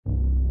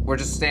We're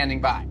just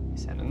standing by. I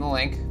sent him the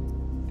link.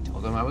 I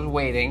told him I was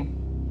waiting.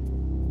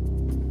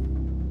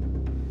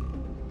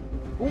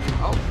 Ooh,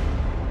 oh.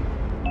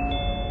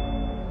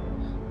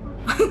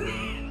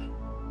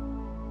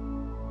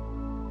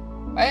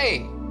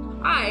 Hey.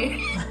 Hi.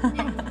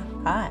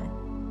 Hi.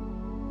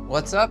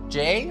 What's up,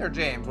 Jay or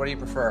James? What do you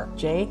prefer?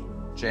 Jay.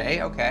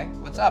 Jay, okay.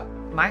 What's up?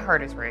 My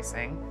heart is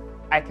racing.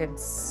 I could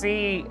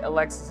see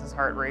Alexis's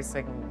heart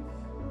racing.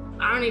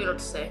 I don't even know what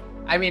to say.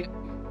 I mean,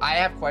 I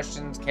have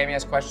questions, Kamie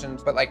has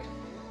questions, but like,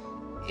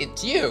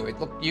 it's you.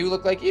 You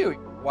look like you.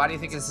 Why do you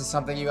think this is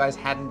something you guys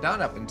hadn't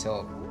done up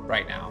until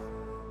right now?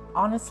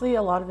 Honestly,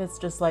 a lot of it's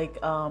just like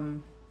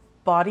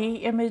body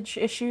image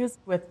issues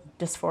with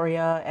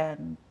dysphoria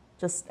and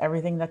just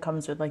everything that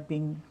comes with like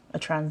being a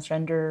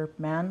transgender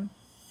man.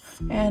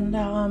 And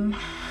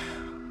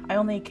I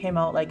only came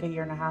out like a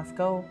year and a half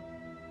ago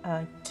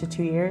to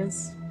 2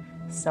 years.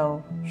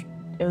 So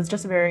it was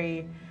just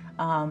very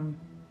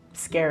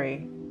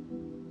scary.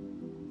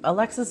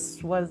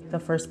 Alexis was the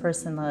first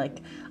person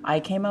like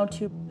I came out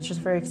to. It was just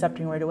very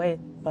accepting right away.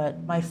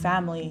 But my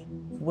family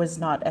was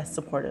not as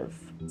supportive.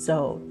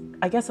 So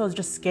I guess I was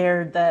just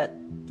scared that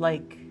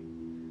like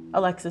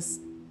Alexis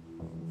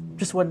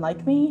just wouldn't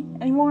like me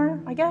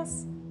anymore, I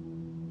guess.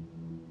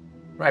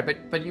 Right,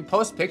 but you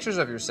post pictures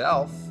of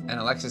yourself, and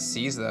Alexis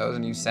sees those,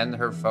 and you send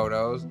her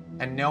photos,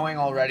 and knowing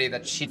already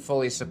that she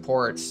fully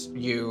supports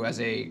you as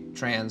a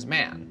trans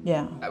man.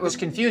 Yeah. It was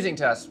confusing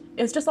to us.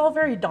 It's just all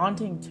very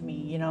daunting to me,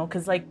 you know,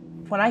 because like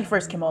when I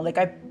first came out, like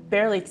I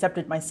barely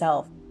accepted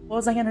myself. What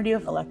was I gonna do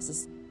if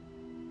Alexis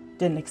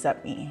didn't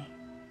accept me?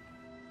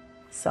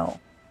 So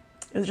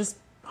it was just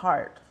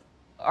hard.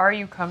 Are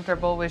you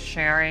comfortable with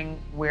sharing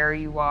where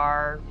you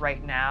are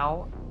right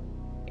now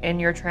in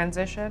your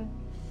transition?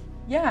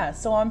 Yeah,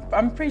 so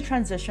I'm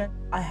pre-transition.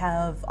 I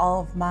have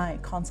all of my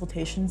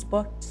consultations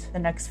booked. The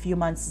next few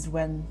months is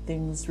when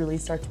things really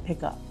start to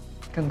pick up.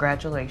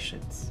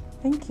 Congratulations.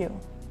 Thank you.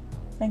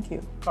 Thank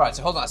you. All right,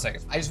 so hold on a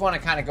second. I just want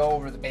to kind of go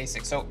over the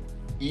basics. So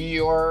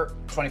you're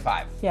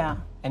 25. Yeah.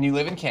 And you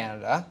live in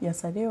Canada.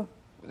 Yes, I do.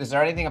 Is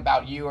there anything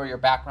about you or your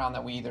background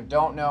that we either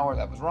don't know or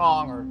that was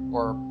wrong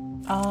or...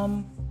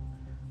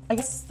 I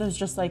guess there's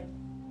just like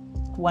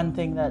one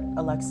thing that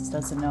Alexis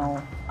doesn't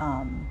know.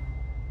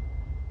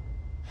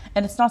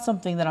 And it's not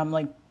something that I'm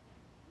like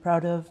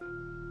proud of.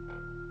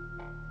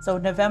 So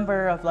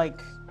November of like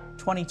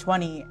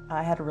 2020,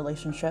 I had a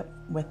relationship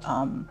with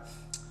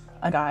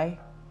a guy.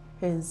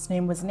 His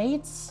name was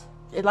Nate.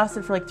 It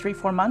lasted for like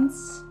 3-4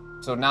 months.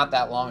 So not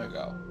that long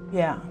ago.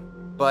 Yeah.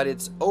 But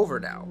it's over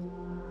now.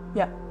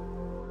 Yeah.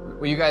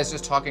 Were you guys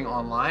just talking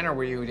online or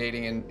were you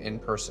dating in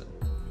person?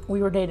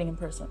 We were dating in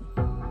person.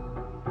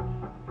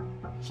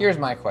 Here's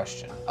my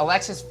question.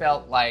 Alexis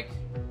felt like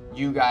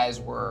you guys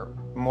were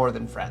more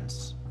than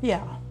friends.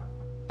 Yeah.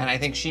 And I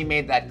think she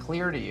made that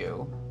clear to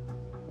you.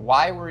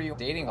 Why were you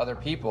dating other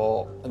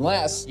people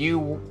unless you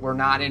were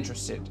not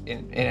interested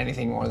in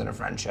anything more than a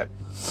friendship?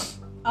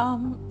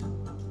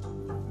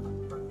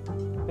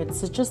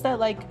 It's just that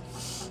like,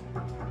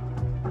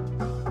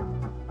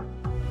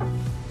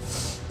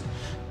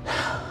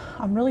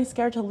 I'm really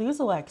scared to lose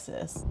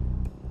Alexis.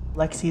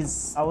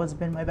 Lexi's always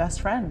been my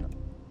best friend.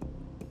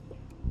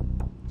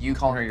 You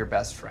call her your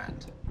best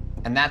friend.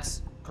 And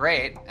that's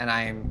great, and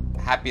I'm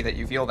happy that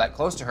you feel that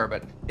close to her,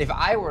 but if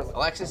I were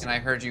Alexis and I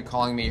heard you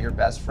calling me your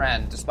best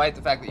friend, despite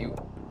the fact that you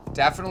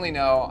definitely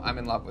know I'm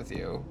in love with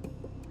you,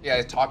 you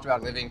guys talked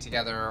about living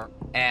together,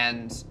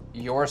 and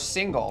you're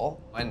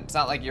single, and it's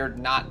not like you're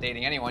not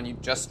dating anyone, you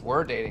just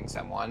were dating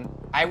someone,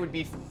 I would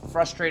be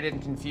frustrated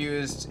and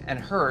confused and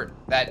hurt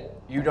that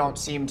you don't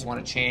seem to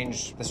want to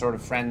change the sort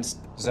of friend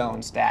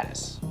zone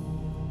status.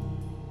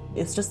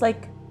 It's just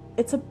like,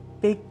 it's a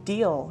big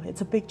deal.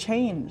 It's a big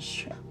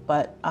change.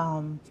 But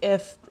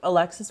if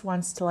Alexis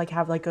wants to like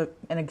have like an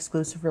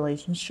exclusive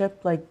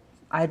relationship, like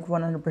I'd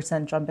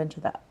 100% jump into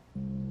that.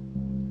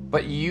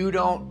 But you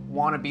don't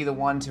want to be the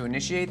one to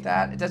initiate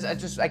that? It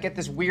does. I get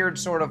this weird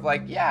sort of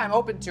like, yeah, I'm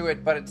open to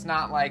it, but it's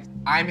not like,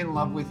 I'm in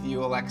love with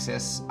you,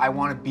 Alexis. I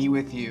want to be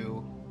with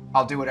you.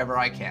 I'll do whatever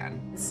I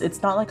can.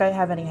 It's not like I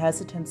have any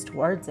hesitance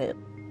towards it.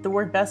 The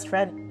word best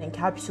friend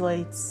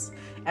encapsulates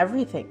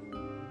everything.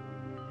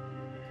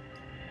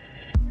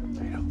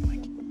 I don't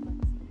like you.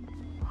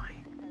 Why?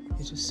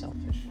 He's just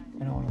selfish.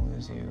 I don't want to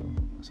lose you,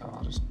 so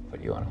I'll just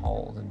put you on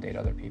hold and date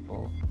other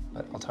people.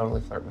 But I'll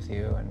totally flirt with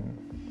you,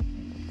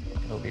 and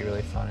it'll be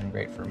really fun and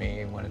great for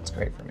me when it's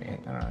great for me.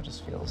 I don't know, it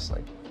just feels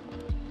like...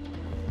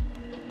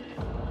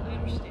 I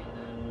understand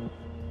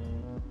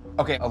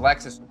that. Okay,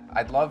 Alexis,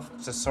 I'd love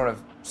to sort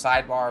of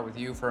sidebar with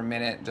you for a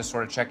minute, just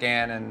sort of check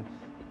in and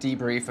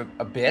debrief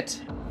a bit.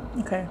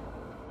 Okay.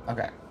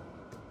 Okay.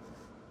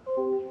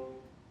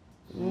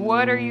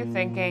 What are you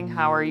thinking?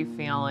 How are you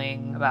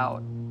feeling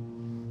about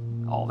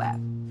all that?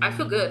 I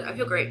feel good. I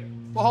feel great.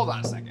 Well, hold on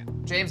a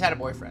second. James had a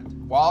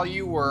boyfriend. While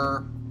you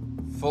were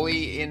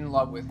fully in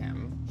love with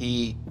him,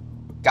 he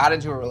got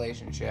into a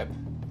relationship,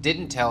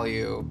 didn't tell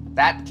you.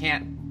 That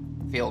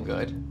can't feel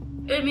good.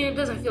 I mean, it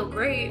doesn't feel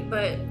great,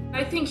 but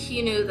I think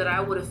he knew that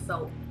I would have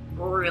felt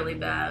really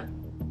bad.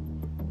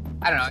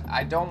 I don't know,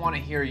 I don't want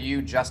to hear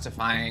you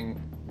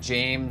justifying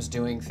James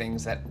doing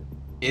things that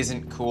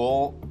isn't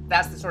cool.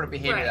 That's the sort of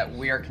behavior that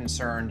we're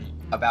concerned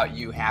about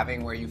you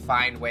having, where you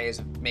find ways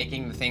of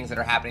making the things that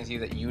are happening to you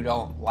that you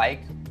don't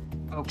like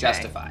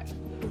justified.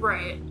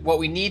 Right. What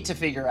we need to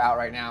figure out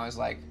right now is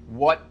like,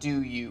 what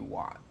do you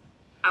want?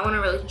 I want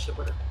a relationship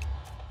with her.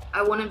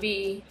 I want to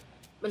be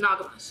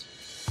monogamous.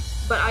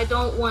 But I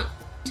don't want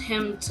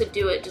him to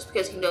do it just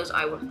because he knows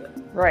I want to do it.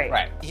 Right.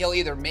 Right. He'll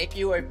either make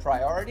you a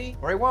priority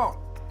or he won't.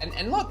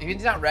 And look, if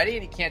he's not ready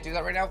and he can't do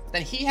that right now,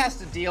 then he has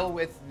to deal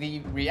with the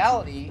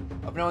reality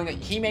of knowing that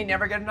he may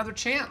never get another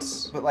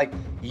chance. But like,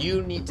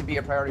 you need to be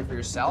a priority for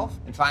yourself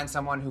and find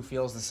someone who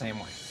feels the same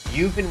way.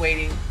 You've been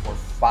waiting for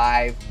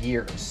 5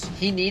 years.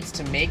 He needs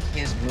to make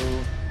his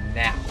move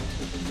now.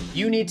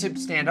 You need to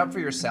stand up for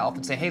yourself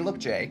and say, hey, look,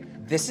 Jay,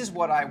 this is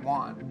what I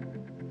want.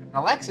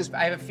 Alexis,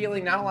 I have a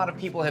feeling not a lot of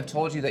people have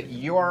told you that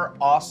you're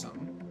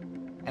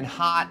awesome and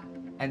hot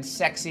and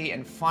sexy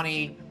and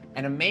funny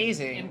and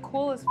amazing. And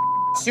cool as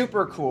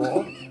super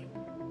cool.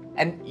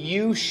 And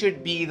you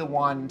should be the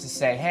one to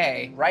say,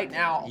 hey, right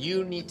now,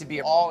 you need to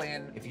be all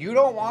in. If you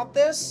don't want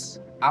this,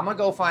 I'm gonna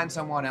go find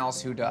someone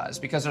else who does,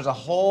 because there's a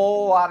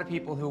whole lot of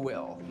people who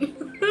will.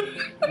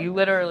 You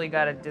literally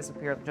gotta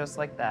disappear just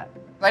like that.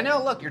 I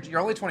know, look, you're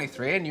only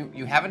 23 and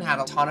you haven't had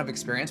a ton of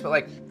experience, but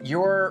like,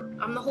 you're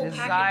I'm the whole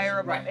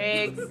desirable.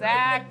 package.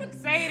 Exactly.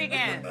 Say it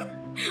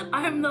again.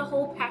 I'm the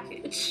whole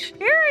package.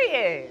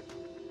 Period.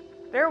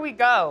 There we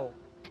go.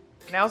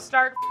 Now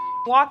start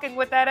walking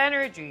with that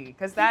energy,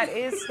 because that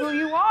is who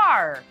you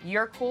are.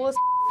 You're cool as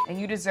and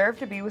you deserve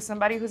to be with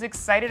somebody who's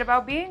excited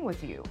about being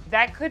with you.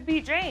 That could be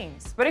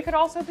James, but it could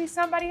also be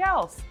somebody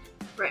else.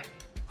 Right.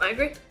 I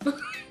agree.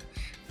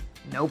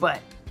 No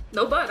but.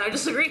 No but, I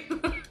disagree.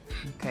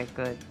 Okay,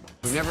 good.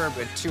 We've never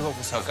been two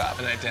hopeless hook up.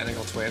 An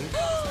identical twin.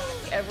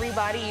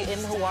 Everybody in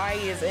Hawaii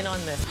is in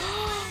on this.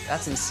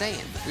 That's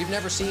insane. We've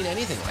never seen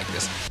anything like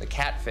this. The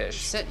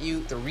Catfish sent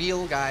you the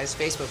real guy's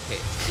Facebook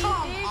page. Come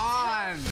on!